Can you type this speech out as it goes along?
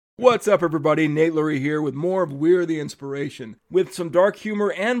What's up, everybody? Nate Lurie here with more of We're the Inspiration. With some dark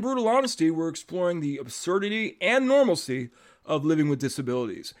humor and brutal honesty, we're exploring the absurdity and normalcy of living with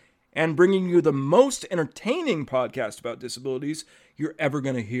disabilities and bringing you the most entertaining podcast about disabilities you're ever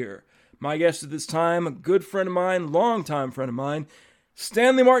going to hear. My guest at this time, a good friend of mine, longtime friend of mine,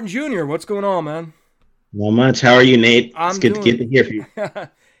 Stanley Martin Jr. What's going on, man? Not much. How are you, Nate? It's good to hear from you.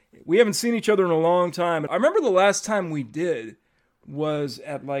 We haven't seen each other in a long time. I remember the last time we did was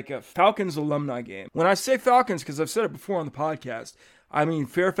at like a Falcons alumni game. When I say Falcons, because I've said it before on the podcast, I mean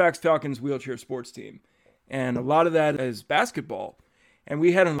Fairfax Falcons wheelchair sports team. And a lot of that is basketball. And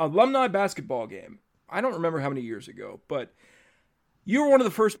we had an alumni basketball game. I don't remember how many years ago, but you were one of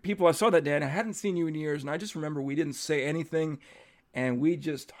the first people I saw that day, and I hadn't seen you in years, and I just remember we didn't say anything, and we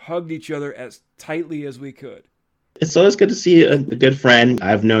just hugged each other as tightly as we could. It's always good to see a good friend.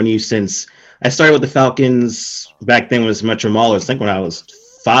 I've known you since I started with the Falcons back then. When it was Metro Maulers. I think when I was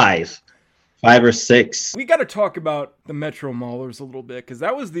five or six. We got to talk about the Metro Maulers a little bit because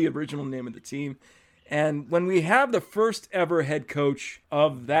that was the original name of the team. And when we have the first ever head coach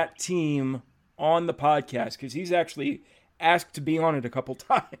of that team on the podcast, because he's actually asked to be on it a couple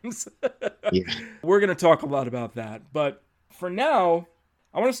times, Yeah. We're going to talk a lot about that. But for now,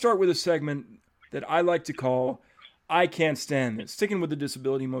 I want to start with a segment that I like to call I Can't Stand This. Sticking with the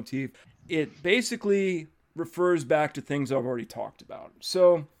disability motif, it basically refers back to things I've already talked about.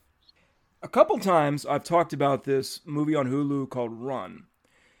 So a couple times I've talked about this movie on Hulu called Run,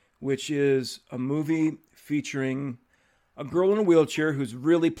 which is a movie featuring a girl in a wheelchair who's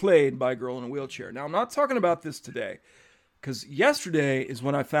really played by a girl in a wheelchair. Now, I'm not talking about this today, because yesterday is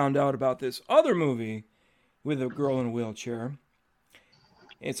when I found out about this other movie with a girl in a wheelchair.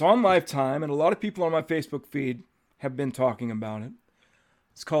 It's on Lifetime, and a lot of people on my Facebook feed have been talking about it.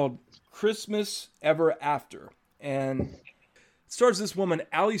 It's called Christmas Ever After, and it stars this woman,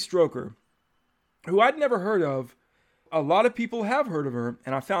 Ali Stroker, who I'd never heard of. A lot of people have heard of her,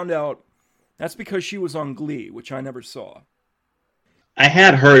 and I found out that's because she was on Glee, which I never saw. I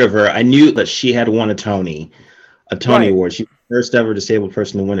had heard of her. I knew that she had won a Tony Right. Award. She was the first ever disabled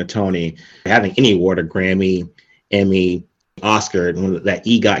person to win a Tony. Having any award, a Grammy, Emmy, Oscar, that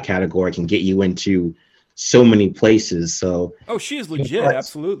EGOT category can get you into so many places. So, Oh, she is legit,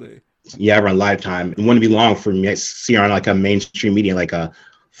 absolutely. yeah, I run Lifetime. It wouldn't be long for me to see her on like a mainstream media, like a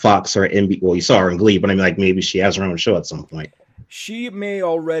Fox or NBC. Well, you saw her in Glee, but I mean, like maybe she has her own show at some point. She may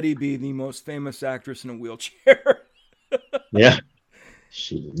already be the most famous actress in a wheelchair. Yeah,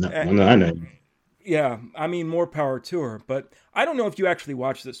 I know. Yeah, I mean, more power to her. But I don't know if you actually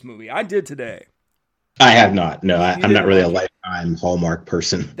watched this movie. I did today. I have not. No, I'm didn't not really a watch Lifetime Hallmark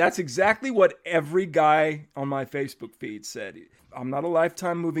person. That's exactly what every guy on my Facebook feed said. I'm not a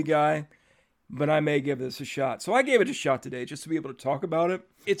Lifetime movie guy, but I may give this a shot. So I gave it a shot today just to be able to talk about it.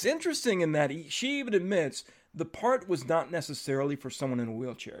 It's interesting in that she even admits the part was not necessarily for someone in a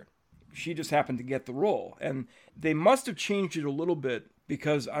wheelchair. She just happened to get the role. And they must have changed it a little bit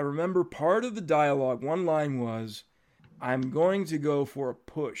because I remember part of the dialogue, one line was, "I'm going to go for a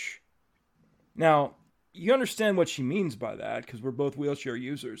push." Now, you understand what she means by that because we're both wheelchair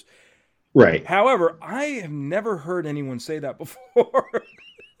users. Right. However, I have never heard anyone say that before.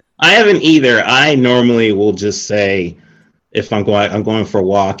 I haven't either. I normally will just say if I'm going for a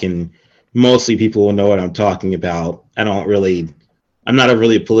walk, and mostly people will know what I'm talking about. I'm not a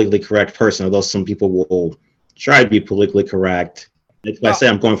really politically correct person, although some people will try to be politically correct. If I say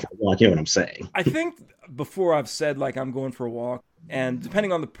I'm going for a walk, you know what I'm saying. I think before I've said like I'm going for a walk, and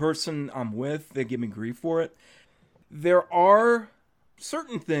depending on the person I'm with, they give me grief for it. There are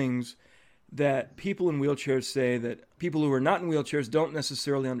certain things that people in wheelchairs say that people who are not in wheelchairs don't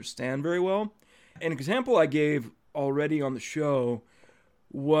necessarily understand very well. An example I gave already on the show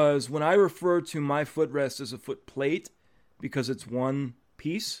was when I refer to my footrest as a foot plate because it's one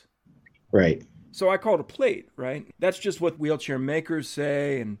piece. Right. So I call it a plate, right? That's just what wheelchair makers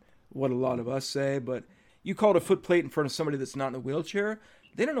say and what a lot of us say, but you call it a foot plate in front of somebody that's not in a wheelchair,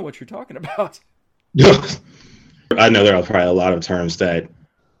 they don't know what you're talking about. I know there are probably a lot of terms that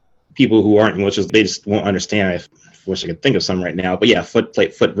people who aren't in wheelchairs, they just won't understand. I wish I could think of some right now. But yeah, foot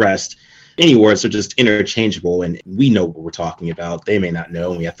plate, footrest, any words are just interchangeable, and we know what we're talking about. They may not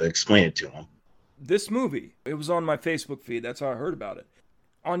know, and we have to explain it to them. This movie, it was on my Facebook feed. That's how I heard about it.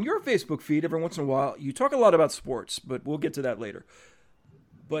 On your Facebook feed, every once in a while, you talk a lot about sports, but we'll get to that later.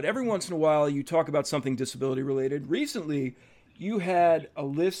 But every once in a while, you talk about something disability related. Recently, you had a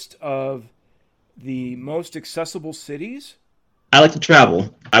list of the most accessible cities. I like to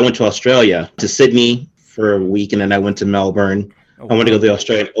travel. I went to Australia, to Sydney for a week, and then I went to Melbourne. Oh, I went to go to the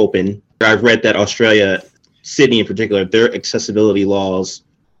Australian Open. I've read that Australia, Sydney in particular, their accessibility laws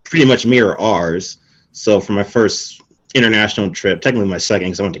pretty much mirror ours. So for my first international trip, technically my second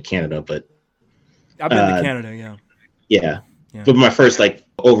because I went to Canada, but I've been to Canada, yeah. Yeah. But my first like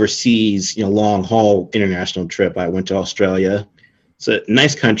overseas, long haul international trip, I went to Australia. It's a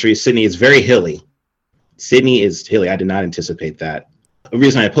nice country. Sydney is very hilly. Sydney is hilly. I did not anticipate that. The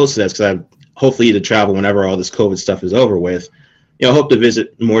reason I posted that is because I hopefully to travel whenever all this COVID stuff is over with. I hope to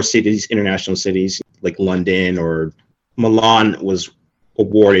visit more cities, international cities like London, or Milan was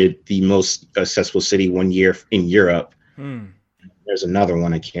awarded the most accessible city one year in Europe. There's another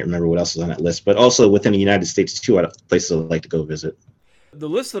one. I can't remember what else is on that list, but also within the United States, too, places I'd like to go visit. The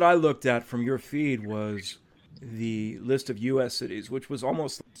list that I looked at from your feed was the list of U.S. cities, which was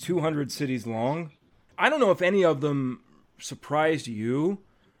almost 200 cities long. I don't know if any of them surprised you,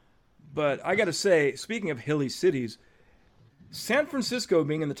 but I got to say, speaking of hilly cities, San Francisco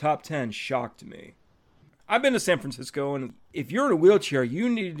being in the top 10 shocked me. I've been to San Francisco, and if you're in a wheelchair, you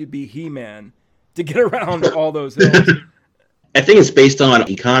need to be He-Man to get around all those hills. I think it's based on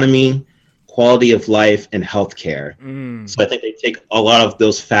economy, quality of life, and healthcare. So I think they take a lot of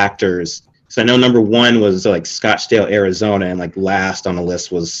those factors. So I know number one was like Scottsdale, Arizona, and like last on the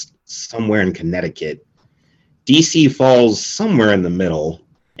list was somewhere in Connecticut. DC falls somewhere in the middle.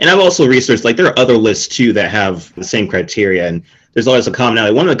 And I've also researched, like, there are other lists too that have the same criteria, and there's always a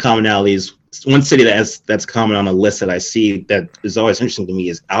commonality. One of the commonalities, one city that's common on a list that I see that is always interesting to me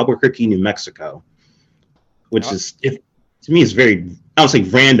is Albuquerque, New Mexico, which is, to me, is very, I don't say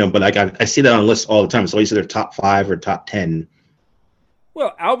random, but like I see that on a list all the time. It's always either top 5 or top 10.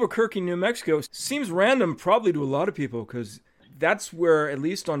 Well, Albuquerque, New Mexico seems random probably to a lot of people because that's where, at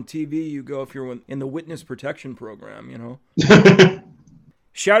least on TV, you go if you're in the witness protection program,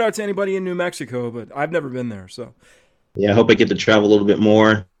 Shout out to anybody in New Mexico, but I've never been there, so. Yeah, I hope I get to travel a little bit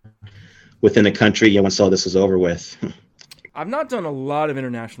more within the country once all this is over with. I've not done a lot of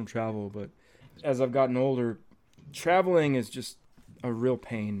international travel, but as I've gotten older, traveling is just a real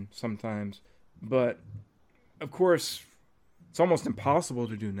pain sometimes. But, of course, it's almost impossible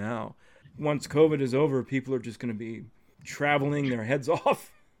to do now. Once COVID is over, people are just going to be traveling their heads off.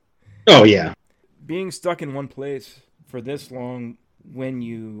 Oh, yeah. Being stuck in one place for this long when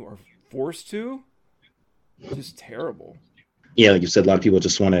you are forced to, just terrible. Yeah, like you said, a lot of people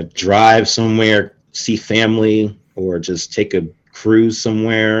just want to drive somewhere, see family, or just take a cruise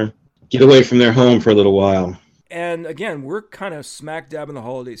somewhere, get away from their home for a little while. And again, we're kind of smack dab in the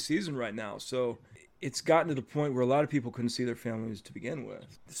holiday season right now, so it's gotten to the point where a lot of people couldn't see their families to begin with.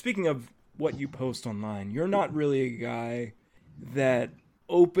 Speaking of what you post online, you're not really a guy that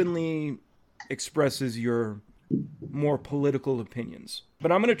openly expresses your more political opinions.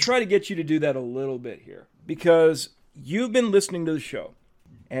 But I'm going to try to get you to do that a little bit here, because you've been listening to the show,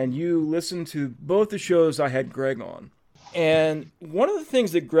 and you listened to both the shows I had Greg on. And one of the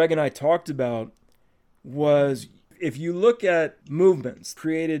things that Greg and I talked about was, if you look at movements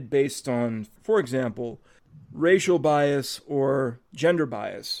created based on, for example, racial bias or gender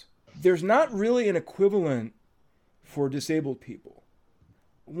bias, there's not really an equivalent for disabled people.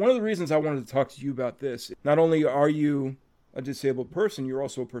 One of the reasons I wanted to talk to you about this, not only are you a disabled person, you're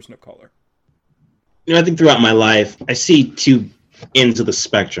also a person of color. I think throughout my life, I see two ends of the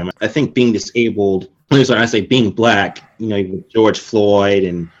spectrum. I think being disabled, when I say being black, George Floyd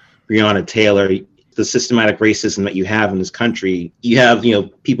and Breonna Taylor, the systematic racism that you have in this country, you have,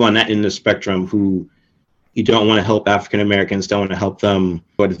 people on that end of the spectrum who you don't want to help African Americans, don't want to help them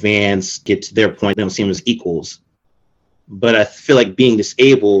advance, get to their point. They don't see them as equals. But I feel like being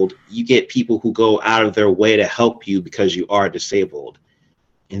disabled, you get people who go out of their way to help you because you are disabled.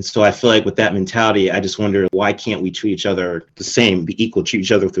 And so I feel like with that mentality, I just wonder, why can't we treat each other the same, be equal, treat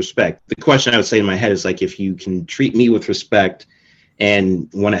each other with respect? The question I would say in my head is like, if you can treat me with respect and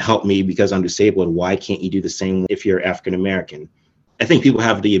want to help me because I'm disabled, why can't you do the same if you're African American? I think people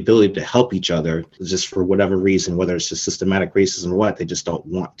have the ability to help each other, just for whatever reason, whether it's just systematic racism or what, they just don't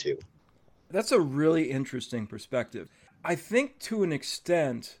want to. That's a really interesting perspective. I think to an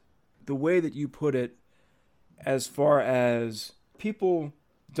extent, the way that you put it, as far as people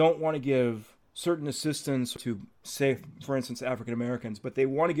don't want to give certain assistance to, say, for instance, African Americans, but they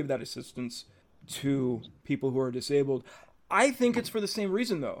want to give that assistance to people who are disabled. I think it's for the same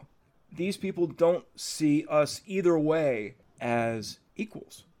reason, though. These people don't see us either way as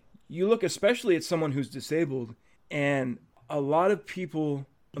equals. You look especially at someone who's disabled, and a lot of people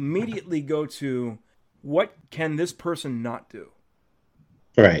immediately go to, what can this person not do?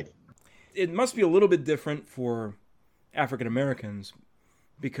 Right. It must be a little bit different for African Americans,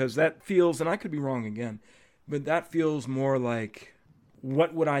 because that feels, and I could be wrong again, but that feels more like,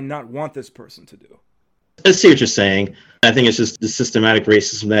 what would I not want this person to do? I see what you're saying. I think it's just the systematic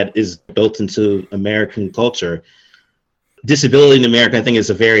racism that is built into American culture. Disability in America, I think, is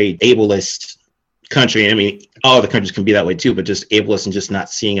a very ableist country. I mean, all other countries can be that way too, but just ableist and just not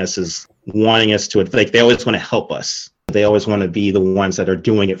seeing us as wanting us to, like, they always want to help us. They always want to be the ones that are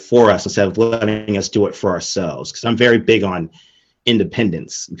doing it for us instead of letting us do it for ourselves. Because I'm very big on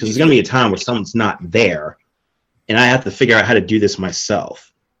independence, because there's going to be a time where someone's not there and I have to figure out how to do this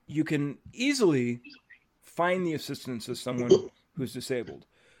myself. You can easily find the assistance of someone who's disabled,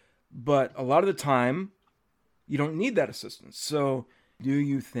 but a lot of the time you don't need that assistance. So do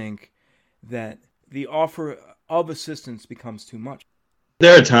you think that the offer of assistance becomes too much?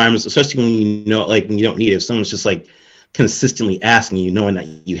 There are times, especially when you know, like, when you don't need it, if someone's just like consistently asking you, knowing that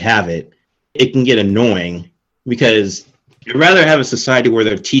you have it, it can get annoying, because you'd rather have a society where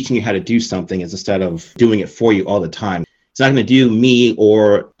they're teaching you how to do something instead of doing it for you all the time. It's not going to do me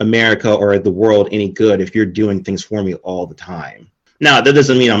or America or the world any good if you're doing things for me all the time. Now, that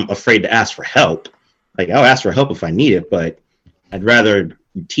doesn't mean I'm afraid to ask for help. Like, I'll ask for help if I need it, but I'd rather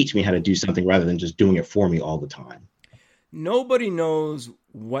you teach me how to do something rather than just doing it for me all the time. Nobody knows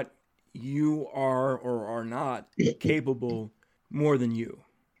what you are or are not capable more than you.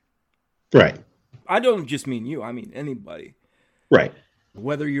 Right. I don't just mean you, I mean anybody. Right.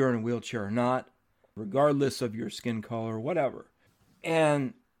 Whether you're in a wheelchair or not, regardless of your skin color, whatever.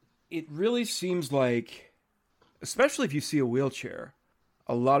 And it really seems like, especially if you see a wheelchair,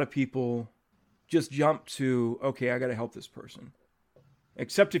 a lot of people just jump to, okay, I got to help this person.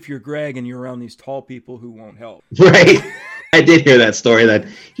 Except if you're Greg and you're around these tall people who won't help. Right. I did hear that story that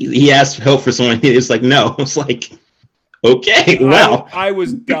he asked help for someone. He was like, no. I was like, okay, wow. I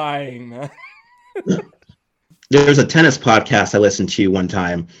was dying, man. There's a tennis podcast I listened to one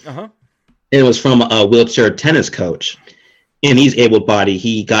time. Uh-huh. It was from a wheelchair tennis coach. And he's able-bodied.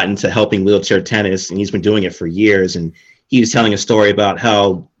 He got into helping wheelchair tennis, and he's been doing it for years. And he was telling a story about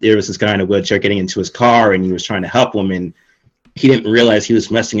how there was this guy in a wheelchair getting into his car, and he was trying to help him, and he didn't realize he was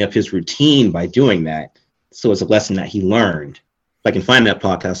messing up his routine by doing that. So it's a lesson that he learned. If I can find that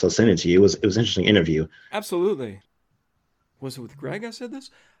podcast, I'll send it to you. It was an interesting interview. Absolutely. Was it with Greg I said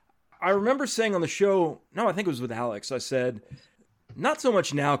this? I remember saying on the show, no, I think it was with Alex, I said, not so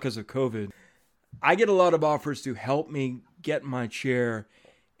much now because of COVID. I get a lot of offers to help me get my chair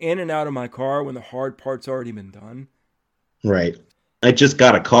in and out of my car when the hard part's already been done. Right. I just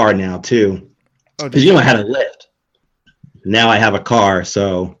got a car now, too. Oh, because I had a lift. Now I have a car,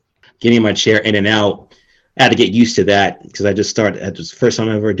 so getting my chair in and out, I had to get used to that because I just started. It was the first time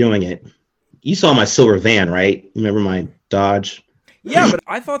ever doing it. You saw my silver van, right? Remember my Dodge? Yeah, but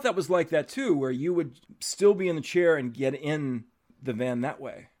I thought that was like that too, where you would still be in the chair and get in the van that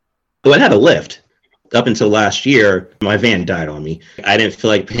way. Well, it had a lift. Up until last year, my van died on me. I didn't feel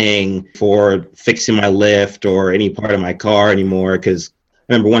like paying for fixing my lift or any part of my car anymore, because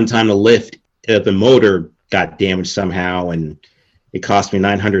I remember one time the motor got damaged somehow, and it cost me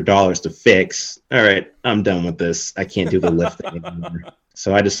 $900 to fix. All right, I'm done with this. I can't do the lift thing anymore.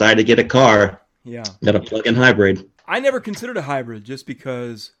 So I decided to get a car. Yeah. Got a plug-in hybrid. I never considered a hybrid just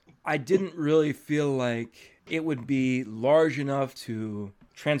because I didn't really feel like it would be large enough to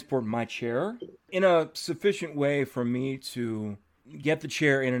transport my chair in a sufficient way for me to get the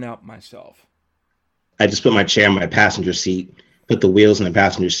chair in and out myself. I just put my chair in my passenger seat, put the wheels in the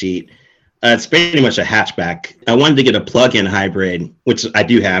passenger seat. It's pretty much a hatchback. I wanted to get a plug-in hybrid, which I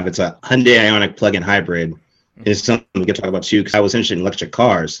do have. It's a Hyundai Ioniq plug-in hybrid. It's something we can talk about too, because I was interested in electric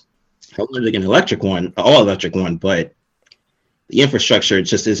cars. I wanted to get an electric one, all electric one, but the infrastructure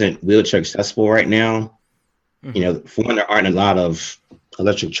just isn't wheelchair accessible right now. Mm-hmm. You know, for one, there aren't a lot of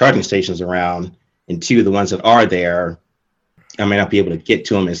electric charging stations around, and two, the ones that are there, I may not be able to get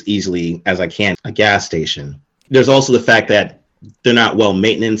to them as easily as I can a gas station. There's also the fact that they're not well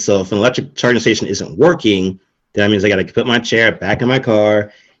maintenance. So if an electric charging station isn't working, then that means I got to put my chair back in my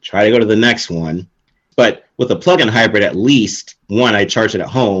car, try to go to the next one. But with a plug-in hybrid, at least, one, I charge it at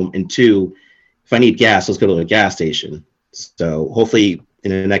home, and two, if I need gas, let's go to a gas station. So hopefully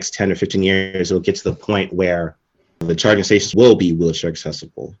in the next 10 or 15 years, it'll get to the point where the charging stations will be wheelchair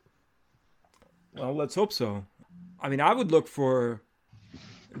accessible. Well, let's hope so. I mean, I would look for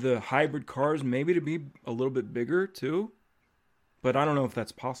the hybrid cars maybe to be a little bit bigger too, but I don't know if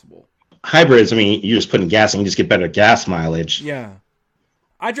that's possible. Hybrids, I mean, you're just putting gas and you just get better gas mileage. Yeah.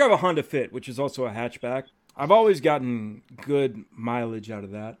 I drive a Honda Fit, which is also a hatchback. I've always gotten good mileage out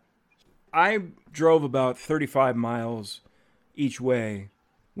of that. I drove about 35 miles each way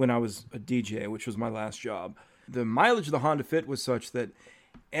when I was a DJ, which was my last job. The mileage of the Honda Fit was such that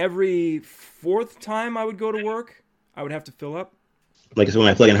every fourth time I would go to work, I would have to fill up. like I said, when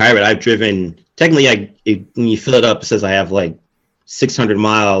I plug-in hybrid, I've driven. Technically, when you fill it up, it says I have like 600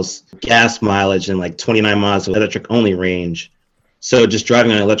 miles gas mileage and like 29 miles of electric only range. So just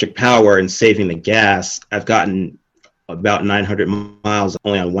driving on electric power and saving the gas, I've gotten about 900 miles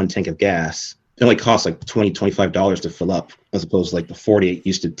only on one tank of gas. It only costs like $25 to fill up, as opposed to like the 40 it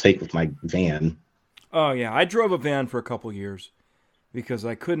used to take with my van. Oh yeah, I drove a van for a couple years because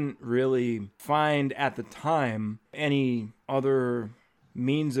I couldn't really find at the time any other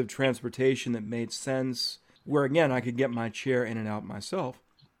means of transportation that made sense where, again, I could get my chair in and out myself.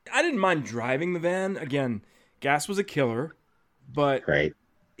 I didn't mind driving the van. Again, gas was a killer, but right.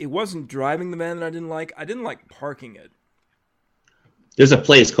 It wasn't driving the van that I didn't like. I didn't like parking it. There's a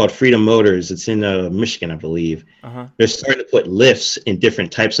place called Freedom Motors. It's in Michigan, I believe. Uh-huh. They're starting to put lifts in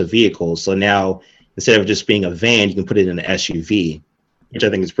different types of vehicles. So now, instead of just being a van, you can put it in an SUV, which I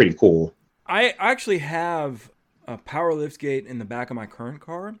think is pretty cool. I actually have a power liftgate in the back of my current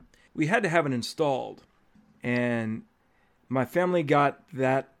car. We had to have it installed. And my family got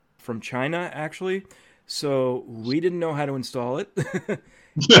that from China, actually. So we didn't know how to install it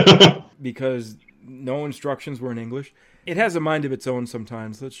because no instructions were in English. It has a mind of its own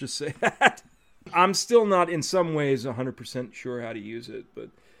sometimes, let's just say that. I'm still not in some ways 100% sure how to use it, but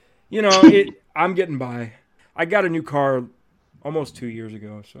you know, I'm getting by. I got a new car almost 2 years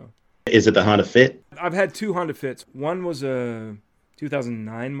ago, so. Is it the Honda Fit? I've had two Honda Fits. One was a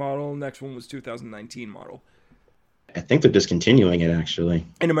 2009 model, next one was 2019 model. I think they're discontinuing it, actually.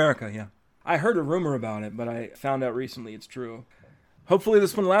 In America, yeah. I heard a rumor about it, but I found out recently it's true. Hopefully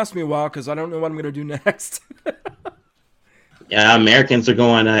this one lasts me a while because I don't know what I'm going to do next. Yeah, Americans are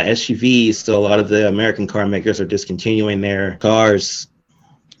going SUVs, so a lot of the American car makers are discontinuing their cars.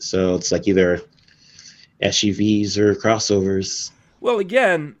 So it's like either SUVs or crossovers. Well,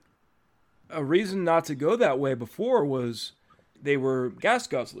 again, a reason not to go that way before was they were gas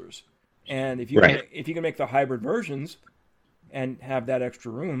guzzlers. And if you can make the hybrid versions and have that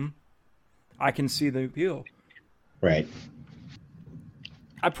extra room, I can see the appeal. Right.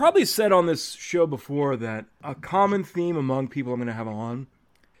 I probably said on this show before that a common theme among people I'm going to have on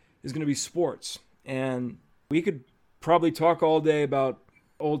is going to be sports. And we could probably talk all day about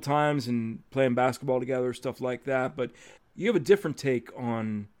old times and playing basketball together, stuff like that. But you have a different take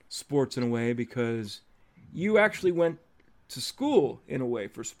on sports in a way because you actually went to school in a way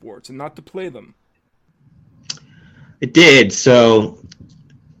for sports and not to play them. I did. So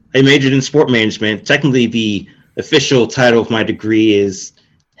I majored in sport management. Technically, the official title of my degree is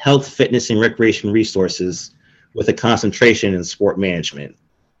Health, Fitness, and Recreation Resources with a concentration in sport management.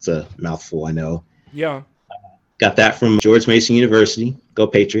 It's a mouthful, I know. Yeah. Got that from George Mason University. Go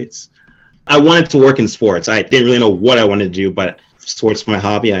Patriots. I wanted to work in sports. I didn't really know what I wanted to do, but sports was my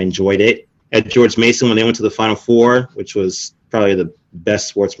hobby. I enjoyed it. At George Mason, when they went to the Final Four, which was probably the best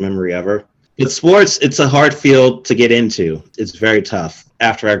sports memory ever. But sports, it's a hard field to get into. It's very tough.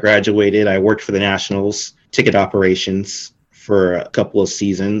 After I graduated, I worked for the Nationals, ticket operations for a couple of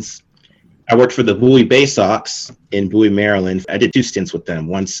seasons. I worked for the Bowie Bay Sox in Bowie, Maryland. I did 2 stints with them,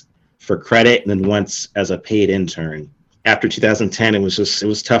 once for credit and then once as a paid intern. After 2010, it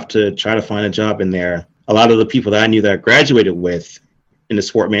was tough to try to find a job in there. A lot of the people that I knew that I graduated with in the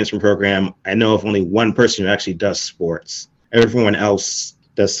sport management program, I know of only one person who actually does sports. Everyone else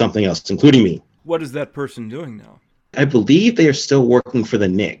does something else, including me. What is that person doing now? I believe they are still working for the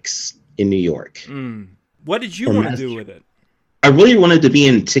Knicks in New York. What did you want to do with it? I really wanted to be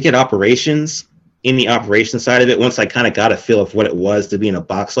in ticket operations, in the operations side of it. Once I kind of got a feel of what it was to be in a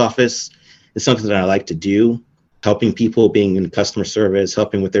box office, it's something that I like to do, helping people, being in customer service,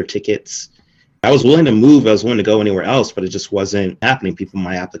 helping with their tickets. I was willing to move. I was willing to go anywhere else, but it just wasn't happening.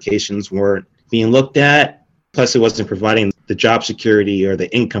 My applications weren't being looked at. Plus, it wasn't providing the job security or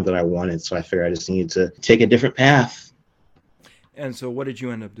the income that I wanted. So I figured I just needed to take a different path. And so what did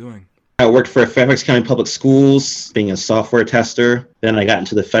you end up doing? I worked for Fairfax County Public Schools, being a software tester. Then I got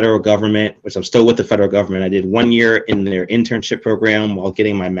into the federal government, which I'm still with the federal government. I did 1 year in their internship program while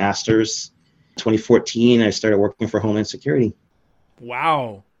getting my master's. 2014, I started working for Homeland Security.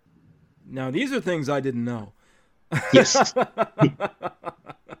 Wow. Now, these are things I didn't know. Yes.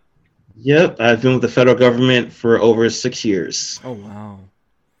 Yep, I've been with the federal government for over 6 years. Oh, wow.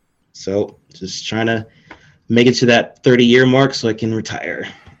 So just trying to make it to that 30-year mark so I can retire.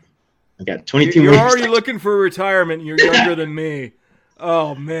 I got 22 You're years. already looking for retirement. You're younger than me.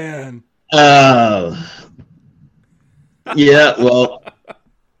 Oh, man. Yeah, well,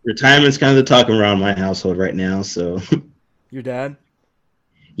 retirement's kind of the talking around my household right now. So, Your dad?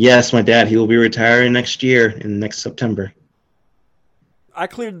 Yes, my dad. He will be retiring next year in next September. I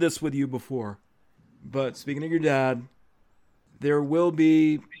cleared this with you before, but speaking of your dad, there will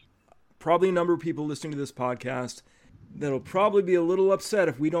be probably a number of people listening to this podcast that'll probably be a little upset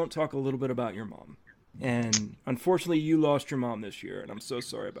if we don't talk a little bit about your mom. And unfortunately, you lost your mom this year, and I'm so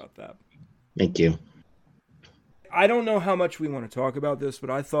sorry about that. Thank you. I don't know how much we want to talk about this, but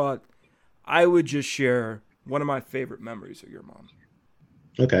I thought I would just share one of my favorite memories of your mom.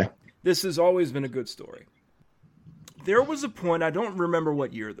 Okay. This has always been a good story. There was a point, I don't remember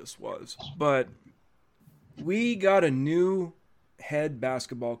what year this was, but we got a new head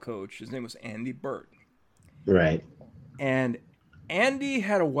basketball coach. His name was Andy Burt. Right. And Andy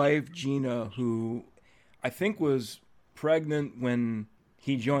had a wife, Gina, who I think was pregnant when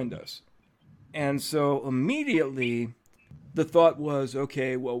he joined us. And so immediately the thought was,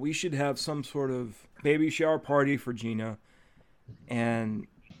 okay, well, we should have some sort of baby shower party for Gina and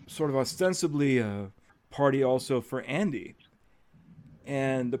sort of ostensibly a party also for Andy.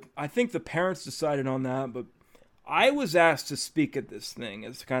 And I think the parents decided on that, but I was asked to speak at this thing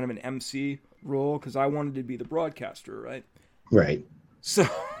as kind of an MC role because I wanted to be the broadcaster, right? Right.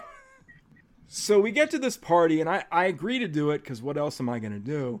 So we get to this party, and I agree to do it because what else am I going to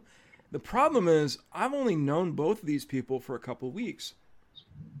do? The problem is I've only known both of these people for a couple of weeks.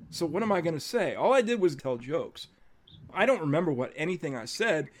 So what am I going to say? All I did was tell jokes. I don't remember what anything I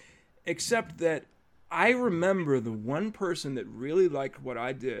said, except that I remember the one person that really liked what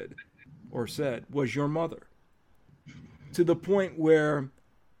I did or said was your mother. To the point where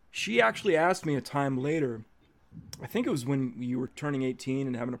she actually asked me a time later, I think it was when you were turning 18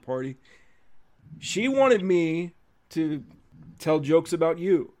 and having a party. She wanted me to tell jokes about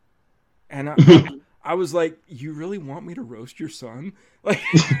you. And I was like, you really want me to roast your son? Like,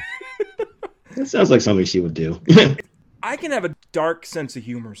 that sounds like something she would do. I can have a dark sense of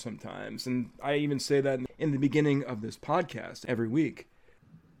humor sometimes. And I even say that in the beginning of this podcast every week.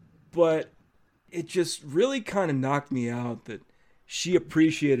 But it just really kind of knocked me out that she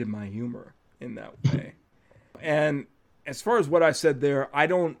appreciated my humor in that way. And as far as what I said there, I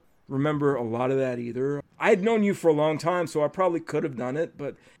don't remember a lot of that either. I had known you for a long time, so I probably could have done it,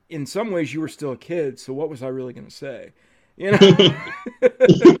 but in some ways you were still a kid, so what was I really going to say? You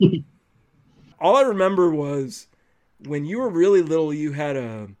know? All I remember was when you were really little, you had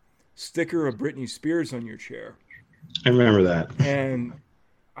a sticker of Britney Spears on your chair. I remember that. And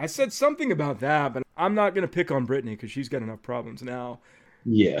I said something about that, but I'm not going to pick on Britney because she's got enough problems now.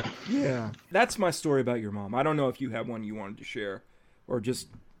 Yeah. Yeah. That's my story about your mom. I don't know if you have one you wanted to share or just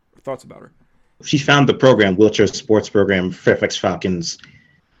thoughts about her. She found the program, wheelchair sports program, Fairfax Falcons.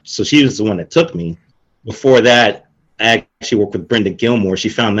 So she was the one that took me. Before that, I actually worked with Brenda Gilmore. She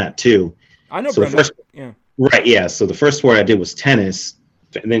found that too. I know so Brenda. Yeah. Right, yeah. So the first sport I did was tennis.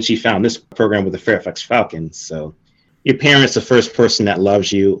 And then she found this program with the Fairfax Falcons. So your parents, the first person that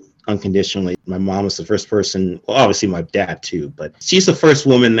loves you unconditionally. My mom was the first person, well, obviously my dad too, but she's the first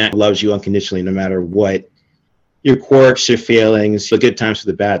woman that loves you unconditionally no matter what your quirks, your failings, the good times for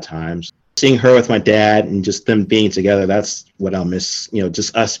the bad times. Seeing her with my dad and just them being together, that's what I'll miss. You know,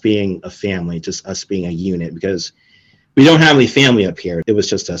 just us being a family, just us being a unit, because we don't have any family up here. It was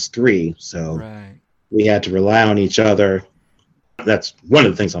just us three. So right. We had to rely on each other. That's one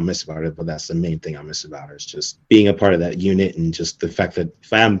of the things I'll miss about it, but that's the main thing I miss about her is just being a part of that unit and just the fact that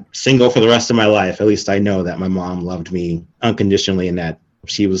if I'm single for the rest of my life, at least I know that my mom loved me unconditionally and that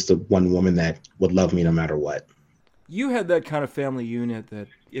she was the one woman that would love me no matter what. You had that kind of family unit that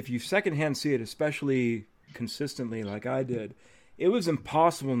if you secondhand see it, especially consistently like I did, it was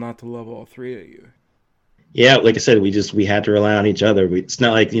impossible not to love all three of you. Yeah, like I said, we had to rely on each other. It's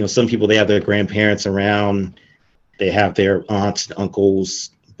not like, some people, they have their grandparents around, they have their aunts and uncles,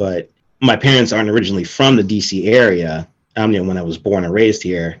 but my parents aren't originally from the DC area. When I was born and raised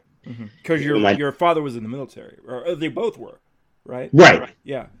here. Because your father was in the military, or they both were, right? Right.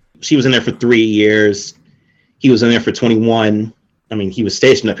 Yeah. She was in there for 3 years. He was in there for 21. He was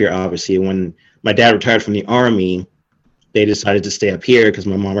stationed up here, obviously. When my dad retired from the Army, they decided to stay up here because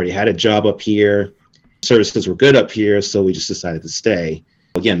my mom already had a job up here. Services were good up here, so we just decided to stay.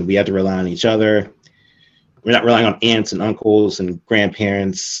 Again, we had to rely on each other. We're not relying on aunts and uncles and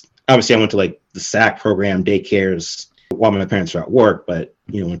grandparents. Obviously, I went to the SAC program, daycares, while my parents were at work. But,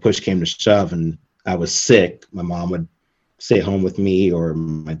 when push came to shove and I was sick, my mom would stay home with me or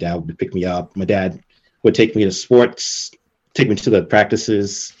my dad would pick me up. My dad would take me to sports, take me to the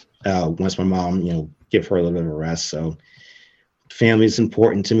practices once my mom, give her a little bit of a rest. So family is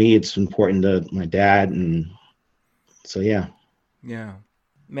important to me. It's important to my dad. And so, yeah. Yeah.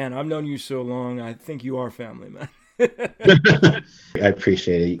 Man, I've known you so long. I think you are family, man. I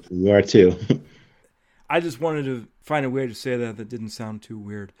appreciate it. You are too. I just wanted to find a way to say that didn't sound too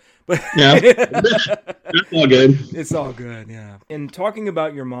weird. But Yeah, it's all good. it's all good, yeah. In talking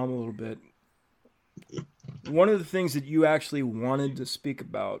about your mom a little bit, one of the things that you actually wanted to speak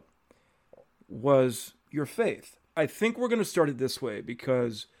about was your faith. I think we're going to start it this way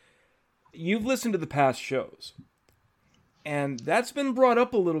because you've listened to the past shows, and that's been brought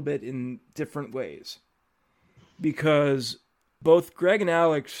up a little bit in different ways. Because both Greg and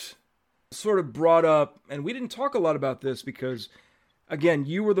Alex sort of brought up, and we didn't talk a lot about this because, again,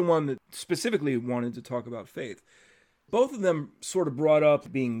 you were the one that specifically wanted to talk about faith. Both of them sort of brought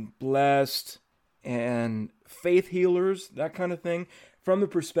up being blessed and faith healers, that kind of thing, from the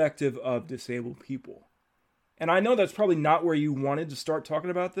perspective of disabled people. And I know that's probably not where you wanted to start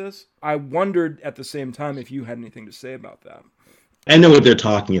talking about this. I wondered at the same time if you had anything to say about that. I know what they're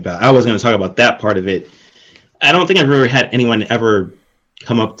talking about. I was going to talk about that part of it. I don't think I've ever had anyone ever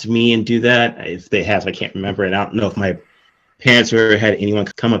come up to me and do that. If they have, I can't remember. And I don't know if my parents ever had anyone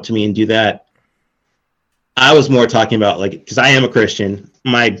come up to me and do that. I was more talking about, like, because I am a Christian.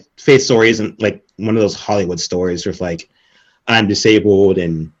 My faith story isn't like one of those Hollywood stories where, like, I'm disabled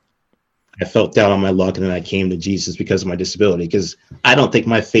and I felt down on my luck and then I came to Jesus because of my disability. Because I don't think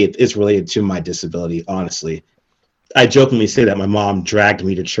my faith is related to my disability, honestly. I jokingly say that my mom dragged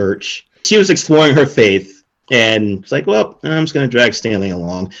me to church. She was exploring her faith and it's like, well, I'm just going to drag Stanley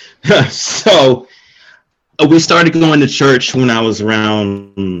along. So we started going to church when I was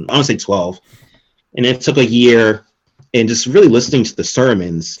around, I want to say 12. And it took a year and just really listening to the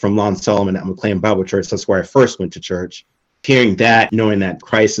sermons from Lon Solomon at McLean Bible Church. That's where I first went to church. Hearing that, knowing that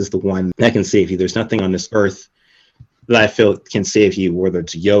Christ is the one that can save you. There's nothing on this earth that I feel can save you, whether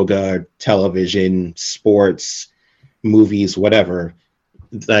it's yoga, television, sports, movies, whatever.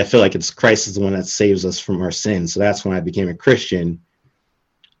 That I feel like it's Christ is the one that saves us from our sins. So that's when I became a Christian.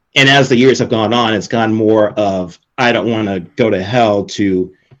 And as the years have gone on, it's gone more of, I don't want to go to hell,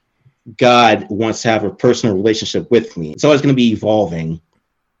 to God wants to have a personal relationship with me. It's always going to be evolving.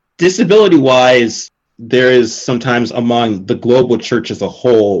 Disability-wise, there is sometimes among the global church as a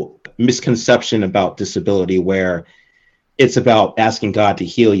whole misconception about disability where it's about asking God to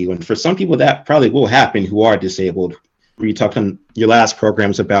heal you. And for some people, that probably will happen who are disabled. You talked on your last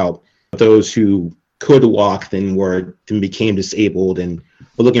programs about those who could walk then became disabled and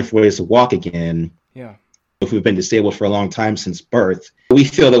were looking for ways to walk again. Yeah. If we've been disabled for a long time since birth, we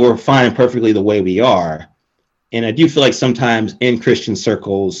feel that we're fine perfectly the way we are. And I do feel like sometimes in Christian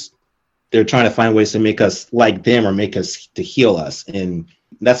circles, they're trying to find ways to make us like them or make us to heal us. And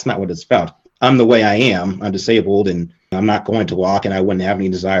that's not what it's about. I'm the way I am. I'm disabled and I'm not going to walk and I wouldn't have any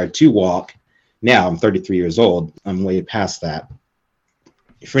desire to walk. Now I'm 33 years old. I'm way past that.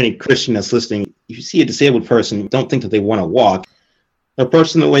 For any Christian that's listening, if you see a disabled person, don't think that they want to walk.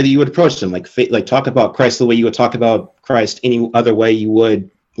 Approach them the way that you would approach them. Like talk about Christ the way you would talk about Christ any other way you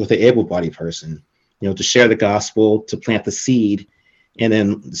would with an able-bodied person. You know, to share the gospel, to plant the seed, and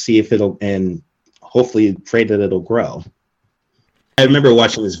then see if it'll, and hopefully pray that it'll grow. I remember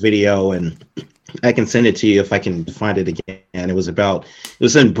watching this video, and I can send it to you if I can find it again. It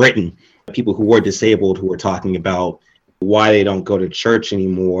was in Britain, people who were disabled who were talking about why they don't go to church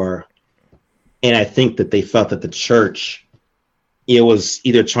anymore. And I think that they felt that the church, it was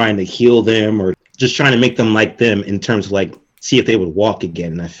either trying to heal them or just trying to make them like them in terms of like, see if they would walk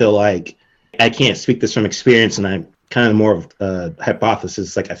again. And I feel like, I can't speak this from experience and I'm kind of more of a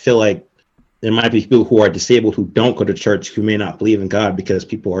hypothesis. Like, I feel like there might be people who are disabled who don't go to church, who may not believe in God because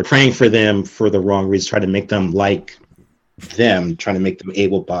people are praying for them for the wrong reasons, trying to make them like them, trying to make them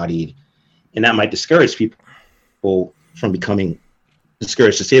able-bodied. And that might discourage people from becoming,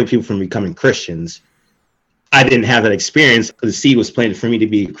 disabled people from becoming Christians. I didn't have that experience. The seed was planted for me to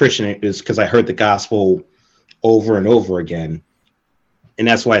be a Christian. It was because I heard the gospel over and over again. And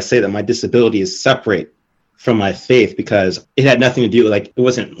that's why I say that my disability is separate from my faith, because it had nothing to do with, like, it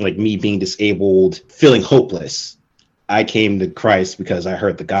wasn't like me being disabled, feeling hopeless. I came to Christ because I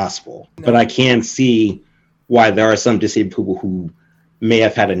heard the gospel. No. But I can see why there are some disabled people who may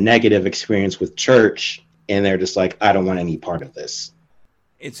have had a negative experience with church and they're just like, I don't want any part of this.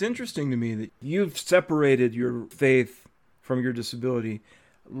 It's interesting to me that you've separated your faith from your disability.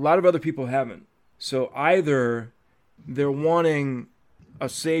 A lot of other people haven't. So either they're wanting a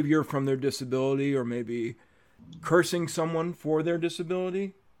savior from their disability or maybe cursing someone for their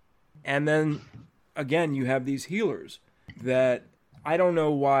disability. And then, again, you have these healers that I don't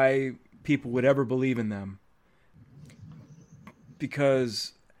know why people would ever believe in them,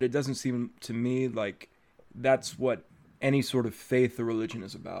 because it doesn't seem to me like that's what any sort of faith or religion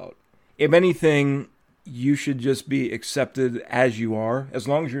is about. If anything, you should just be accepted as you are, as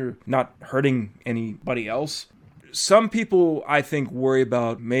long as you're not hurting anybody else. Some people, I think, worry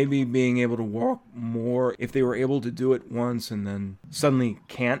about maybe being able to walk more if they were able to do it once and then suddenly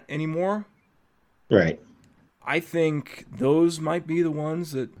can't anymore. Right. I think those might be the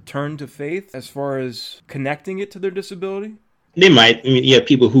ones that turn to faith as far as connecting it to their disability. They might. I mean, yeah,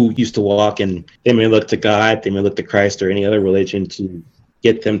 people who used to walk and they may look to God, they may look to Christ or any other religion to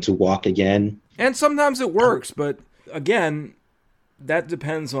get them to walk again. And sometimes it works, but again, that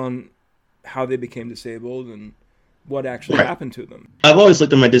depends on how they became disabled and what actually happened to them. I've always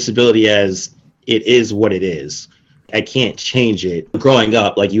looked at my disability as it is what it is. I can't change it. Growing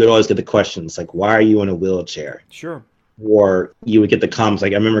up, like, you would always get the questions like, why are you in a wheelchair? Sure. Or you would get the comments,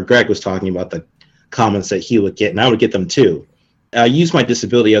 like I remember Greg was talking about the comments that he would get, and I would get them too. I use my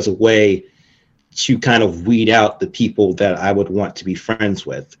disability as a way to kind of weed out the people that I would want to be friends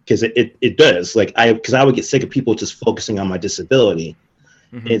with, because it does. Like, because I would get sick of people just focusing on my disability.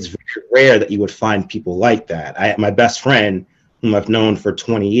 Mm-hmm. It's very rare that you would find people like that. My best friend, whom I've known for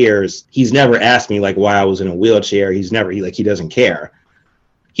 20 years, he's never asked me like why I was in a wheelchair. He doesn't care.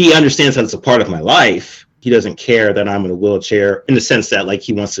 He understands that it's a part of my life. He doesn't care that I'm in a wheelchair in the sense that like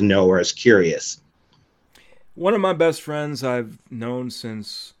he wants to know or is curious. One of my best friends I've known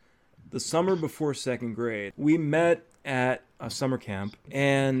since the summer before second grade. We met at a summer camp,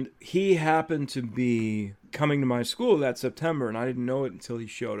 and he happened to be coming to my school that September, and I didn't know it until he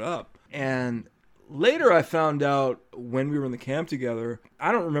showed up. And later I found out when we were in the camp together,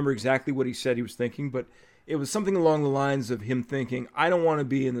 I don't remember exactly what he said he was thinking, but it was something along the lines of him thinking, I don't want to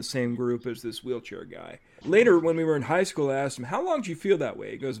be in the same group as this wheelchair guy. Later, when we were in high school, I asked him, how long do you feel that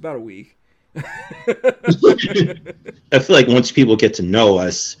way? He goes, about a week. I feel like once people get to know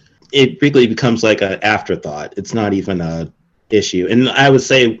us, it really becomes like an afterthought. It's not even a issue. And I would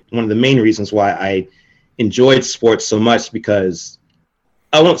say one of the main reasons why I enjoyed sports so much, because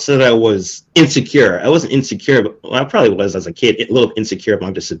I won't say that I was insecure. I wasn't insecure, but I probably was as a kid, a little insecure about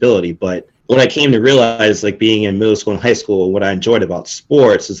my disability. But what I came to realize, like being in middle school and high school, what I enjoyed about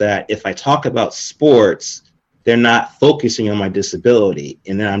sports is that if I talk about sports, they're not focusing on my disability,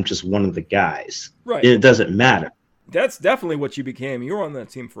 and then I'm just one of the guys. Right. And it doesn't matter. That's definitely what you became. You were on that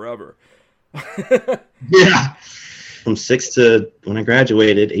team forever. Yeah. From 6 to when I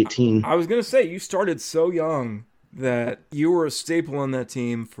graduated, 18. I was going to say, you started so young that you were a staple on that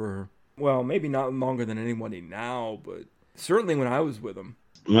team for, well, maybe not longer than anybody now, but certainly when I was with them.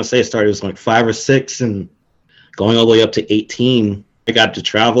 I'm going to say I started was like 5 or 6 and going all the way up to 18. I got to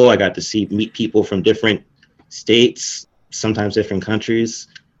travel. I got to meet people from different states, sometimes different countries,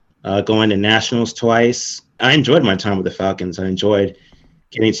 going to nationals twice. I enjoyed my time with the Falcons. I enjoyed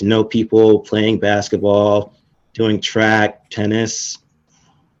getting to know people, playing basketball, doing track, tennis.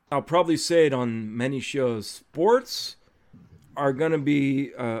 I'll probably say it on many shows. Sports are going to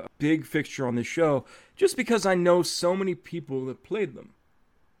be a big fixture on this show just because I know so many people that played them.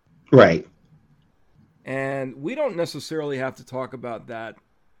 Right. And we don't necessarily have to talk about that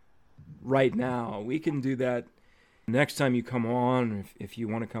right now. We can do that next time you come on, if you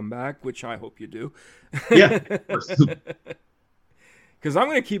want to come back, which I hope you do. Yeah. Because I'm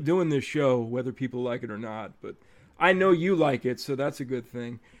going to keep doing this show, whether people like it or not. But I know you like it, so that's a good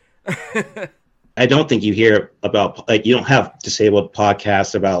thing. I don't think you hear about, like, you don't have disabled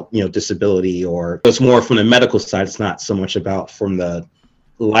podcasts about, disability, or it's more from the medical side. It's not so much about from the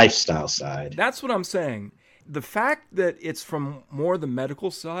lifestyle side. That's what I'm saying. The fact that it's from more the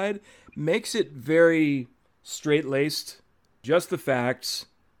medical side makes it very straight-laced, just the facts,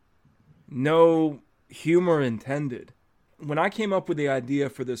 no humor intended. When I came up with the idea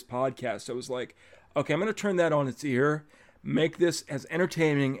for this podcast, I was like, okay, I'm going to turn that on its ear, make this as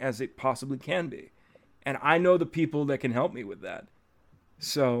entertaining as it possibly can be. And I know the people that can help me with that.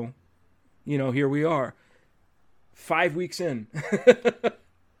 So, here we are, 5 weeks in.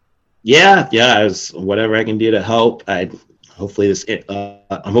 Yeah, whatever I can do to help. Hopefully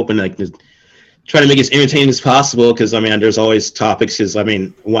I'm hoping to try to make it as entertaining as possible, because there's always topics. Because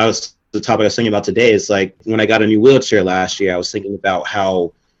the topic I was thinking about today is like when I got a new wheelchair last year, I was thinking about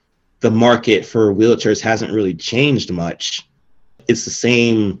how the market for wheelchairs hasn't really changed much. It's the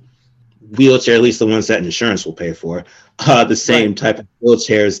same wheelchair, at least the ones that insurance will pay for, the same type of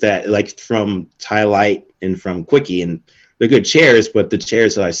wheelchairs that like from Tylite and from Quickie, and they're good chairs, but the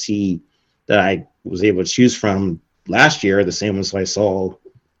chairs that I see that I was able to choose from last year are the same ones I saw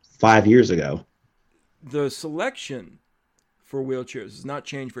 5 years ago. The selection for wheelchairs has not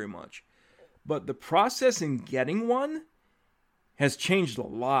changed very much, but the process in getting one has changed a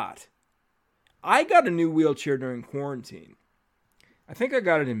lot. I got a new wheelchair during quarantine. I think I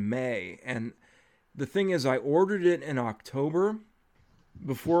got it in May, and the thing is, I ordered it in October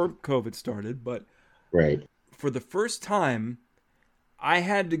before COVID started, but right. for the first time, I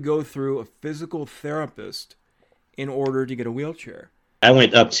had to go through a physical therapist in order to get a wheelchair. I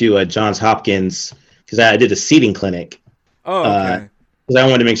went up to Johns Hopkins because I did a seating clinic. Oh, okay. Because I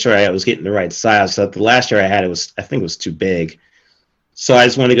wanted to make sure I was getting the right size. So the last year I had, I think it was too big. So I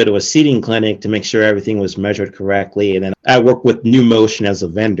just wanted to go to a seating clinic to make sure everything was measured correctly. And then I worked with New Motion as a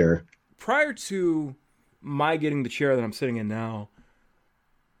vendor. Prior to my getting the chair that I'm sitting in now,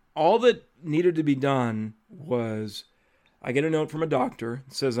 all that needed to be done was I get a note from a doctor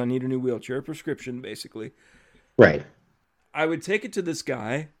that says I need a new wheelchair, prescription basically. Right. I would take it to this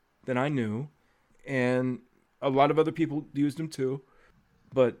guy that I knew, and a lot of other people used him too,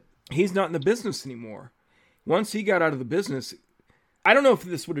 but he's not in the business anymore. Once he got out of the business, I don't know if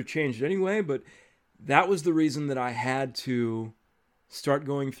this would have changed anyway, but that was the reason that I had to start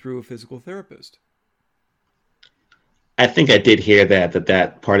going through a physical therapist. I think I did hear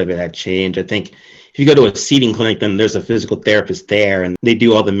that part of it had changed. I think if you go to a seating clinic, then there's a physical therapist there, and they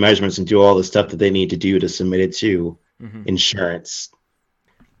do all the measurements and do all the stuff that they need to do to submit it to insurance.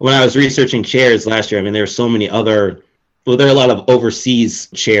 When I was researching chairs last year, I mean, there are so many other, there are a lot of overseas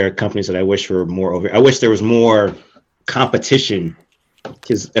chair companies that I wish were more over. I wish there was more competition,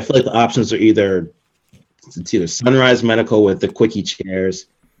 because I feel like the options are either Sunrise Medical with the Quickie chairs,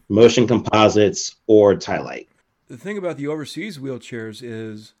 Motion Composites, or Tylite. The thing about the overseas wheelchairs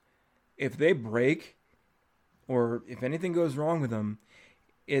is if they break or if anything goes wrong with them,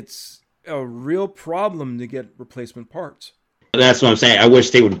 it's a real problem to get replacement parts. That's what I'm saying. I wish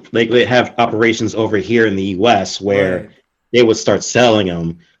they would they have operations over here in the U.S. where they would start selling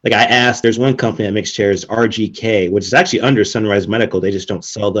them. Like I asked, there's one company that makes chairs, RGK, which is actually under Sunrise Medical. They just don't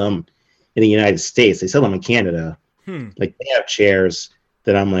sell them in the United States. They sell them in Canada. Like they have chairs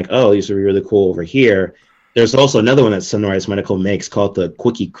that I'm like, oh, these would be really cool over here. There's also another one that Sunrise Medical makes called the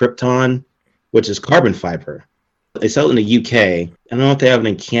Quickie Krypton, which is carbon fiber. They sell it in the UK. I don't know if they have it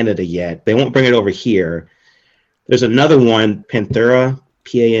in Canada yet. They won't bring it over here. There's another one, Panthera,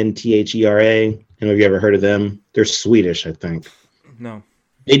 Panthera. I don't know if you ever heard of them. They're Swedish, I think. No.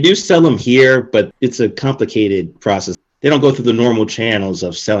 They do sell them here, but it's a complicated process. They don't go through the normal channels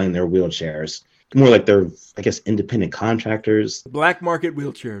of selling their wheelchairs. More like they're, I guess, independent contractors. Black market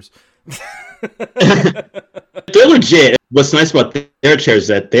wheelchairs. They're legit. What's nice about their chairs is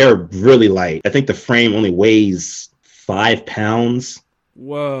that they're really light. I think the frame only weighs 5 pounds.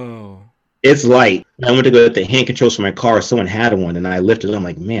 Whoa. It's light. I went to go get the hand controls for my car. Someone had one, and I lifted it. I'm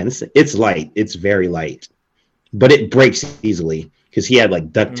like, man, it's light. It's very light. But it breaks easily because he had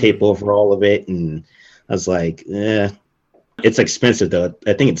like duct tape over all of it. And I was like, It's expensive, though.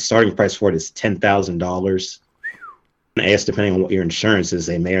 I think its starting price for it is $10,000. I guess depending on what your insurance is,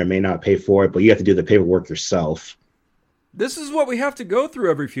 they may or may not pay for it, but you have to do the paperwork yourself. This is what we have to go through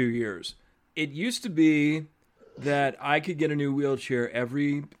every few years. It used to be that I could get a new wheelchair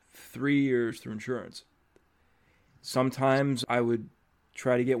every 3 years through insurance. Sometimes I would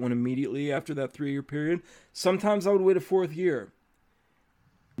try to get one immediately after that 3-year period. Sometimes I would wait a 4th year.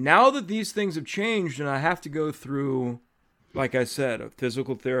 Now that these things have changed and I have to go through, like I said, a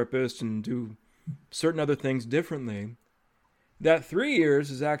physical therapist and do certain other things differently, that 3 years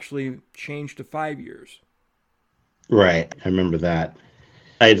is actually changed to 5 years. Right. I remember that.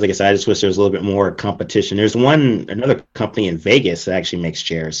 Like I said, I just wish there was a little bit more competition. There's another company in Vegas that actually makes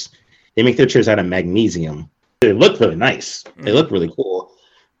chairs. They make their chairs out of magnesium. They look really nice. They look really cool.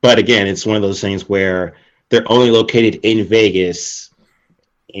 But again, it's one of those things where they're only located in Vegas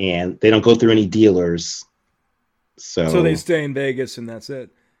and they don't go through any dealers. So they stay in Vegas and that's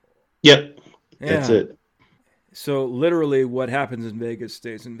it. Yep. Yeah. That's it. So literally what happens in Vegas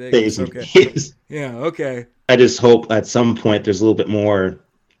stays in Vegas. Okay. Vegas. Yeah, okay. I just hope at some point there's a little bit more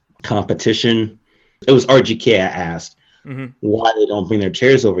competition. It was RGK I asked why they don't bring their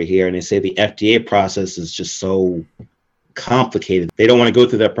chairs over here, and they say the FDA process is just so complicated. They don't want to go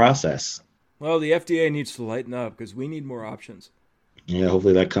through that process. Well, the FDA needs to lighten up because we need more options. Yeah,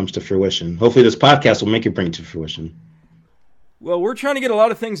 hopefully that comes to fruition. Hopefully this podcast will make it bring it to fruition. Well, we're trying to get a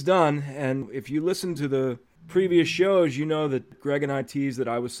lot of things done, and if you listen to the previous shows, you know that Greg and I teased that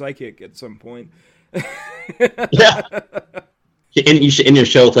I was psychic at some point. Yeah. And you should, in your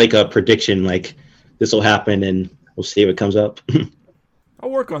show, like a prediction, like this will happen, and we'll see if it comes up. I'll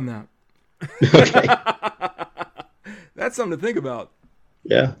work on that. Okay. That's something to think about.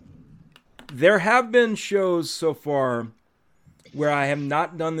 Yeah. There have been shows so far where I have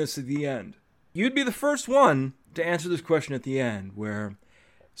not done this at the end. You'd be the first one to answer this question at the end, where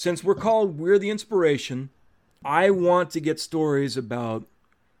since we're called We're the Inspiration, I want to get stories about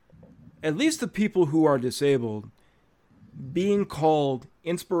at least the people who are disabled being called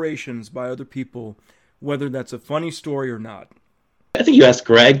inspirations by other people whether that's a funny story or not. I think you asked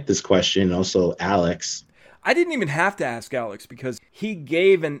Greg this question, also Alex. I didn't even have to ask Alex because he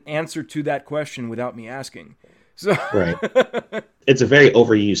gave an answer to that question without me asking. So Right. It's a very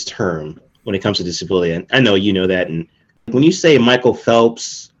overused term when it comes to disability. And I know you know that. And when you say Michael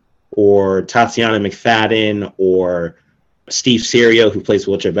Phelps or Tatiana McFadden or Steve Serio, who plays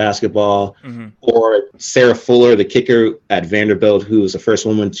wheelchair basketball, or Sarah Fuller, the kicker at Vanderbilt, who was the first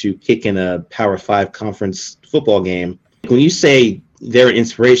woman to kick in a Power 5 conference football game, when you say they're an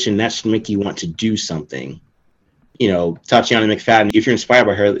inspiration, that should make you want to do something. You know, Tatiana McFadden, if you're inspired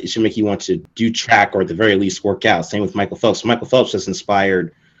by her, it should make you want to do track or at the very least work out. Same with Michael Phelps. Michael Phelps has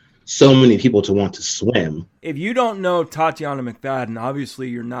inspired so many people to want to swim. if you don't know Tatiana McFadden, obviously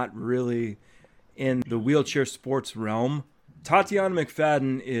you're not really in the wheelchair sports realm. Tatiana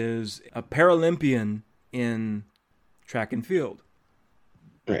McFadden is a Paralympian in track and field.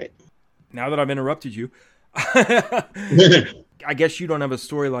 Right. Now that I've interrupted you, I guess you don't have a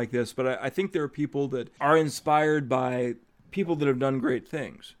story like this, but I think there are people that are inspired by people that have done great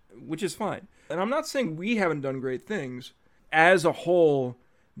things, which is fine. And I'm not saying we haven't done great things as a whole,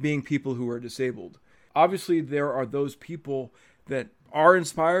 being people who are disabled. Obviously, there are those people that are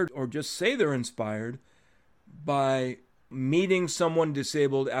inspired or just say they're inspired by meeting someone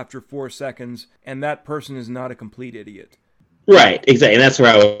disabled after 4 seconds, and that person is not a complete idiot. Right, exactly. And that's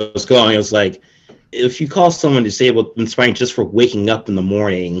where I was going. It was like, if you call someone disabled inspiring just for waking up in the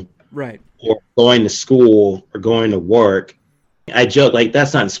morning, right, or going to school or going to work, I joke, like,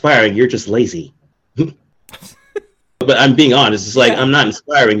 that's not inspiring. You're just lazy. But I'm being honest. It's like, I'm not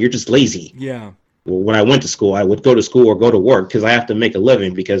inspiring. You're just lazy. Yeah. Well, when I went to school, I would go to school or go to work because I have to make a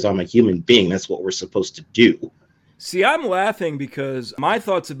living because I'm a human being. That's what we're supposed to do. See, I'm laughing because my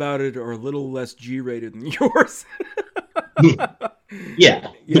thoughts about it are a little less G-rated than yours. Yeah.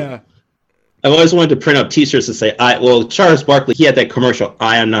 Yeah. I've always wanted to print up T-shirts that say, Charles Barkley, he had that commercial,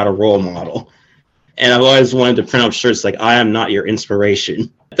 I am not a role model. And I've always wanted to print up shirts like, I am not your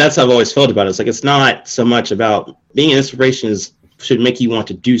inspiration. That's how I've always felt about it. It's like, it's not so much about being an inspiration should make you want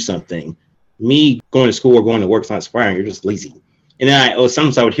to do something. Me going to school or going to work is not inspiring. You're just lazy. And then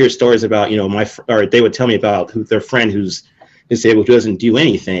sometimes I would hear stories about, or they would tell me about their friend who's disabled who doesn't do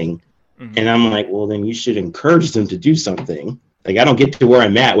anything. Mm-hmm. And I'm like, well, then you should encourage them to do something. Like, I don't get to where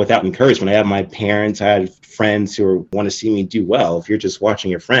I'm at without encouragement. I have my parents, I have friends who want to see me do well. If you're just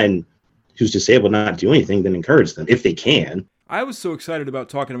watching your friend who's disabled not do anything, then encourage them if they can. I was so excited about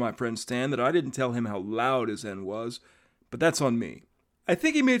talking to my friend Stan that I didn't tell him how loud his end was, but that's on me. I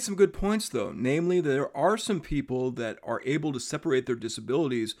think he made some good points, though. Namely, there are some people that are able to separate their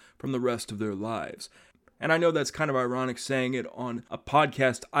disabilities from the rest of their lives. And I know that's kind of ironic saying it on a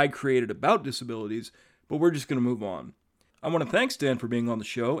podcast I created about disabilities, but we're just going to move on. I want to thank Stan for being on the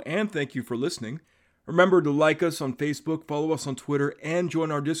show, and thank you for listening. Remember to like us on Facebook, follow us on Twitter, and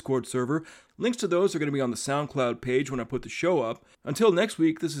join our Discord server. Links to those are going to be on the SoundCloud page when I put the show up. Until next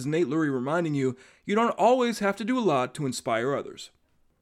week, this is Nate Lurie reminding you, you don't always have to do a lot to inspire others.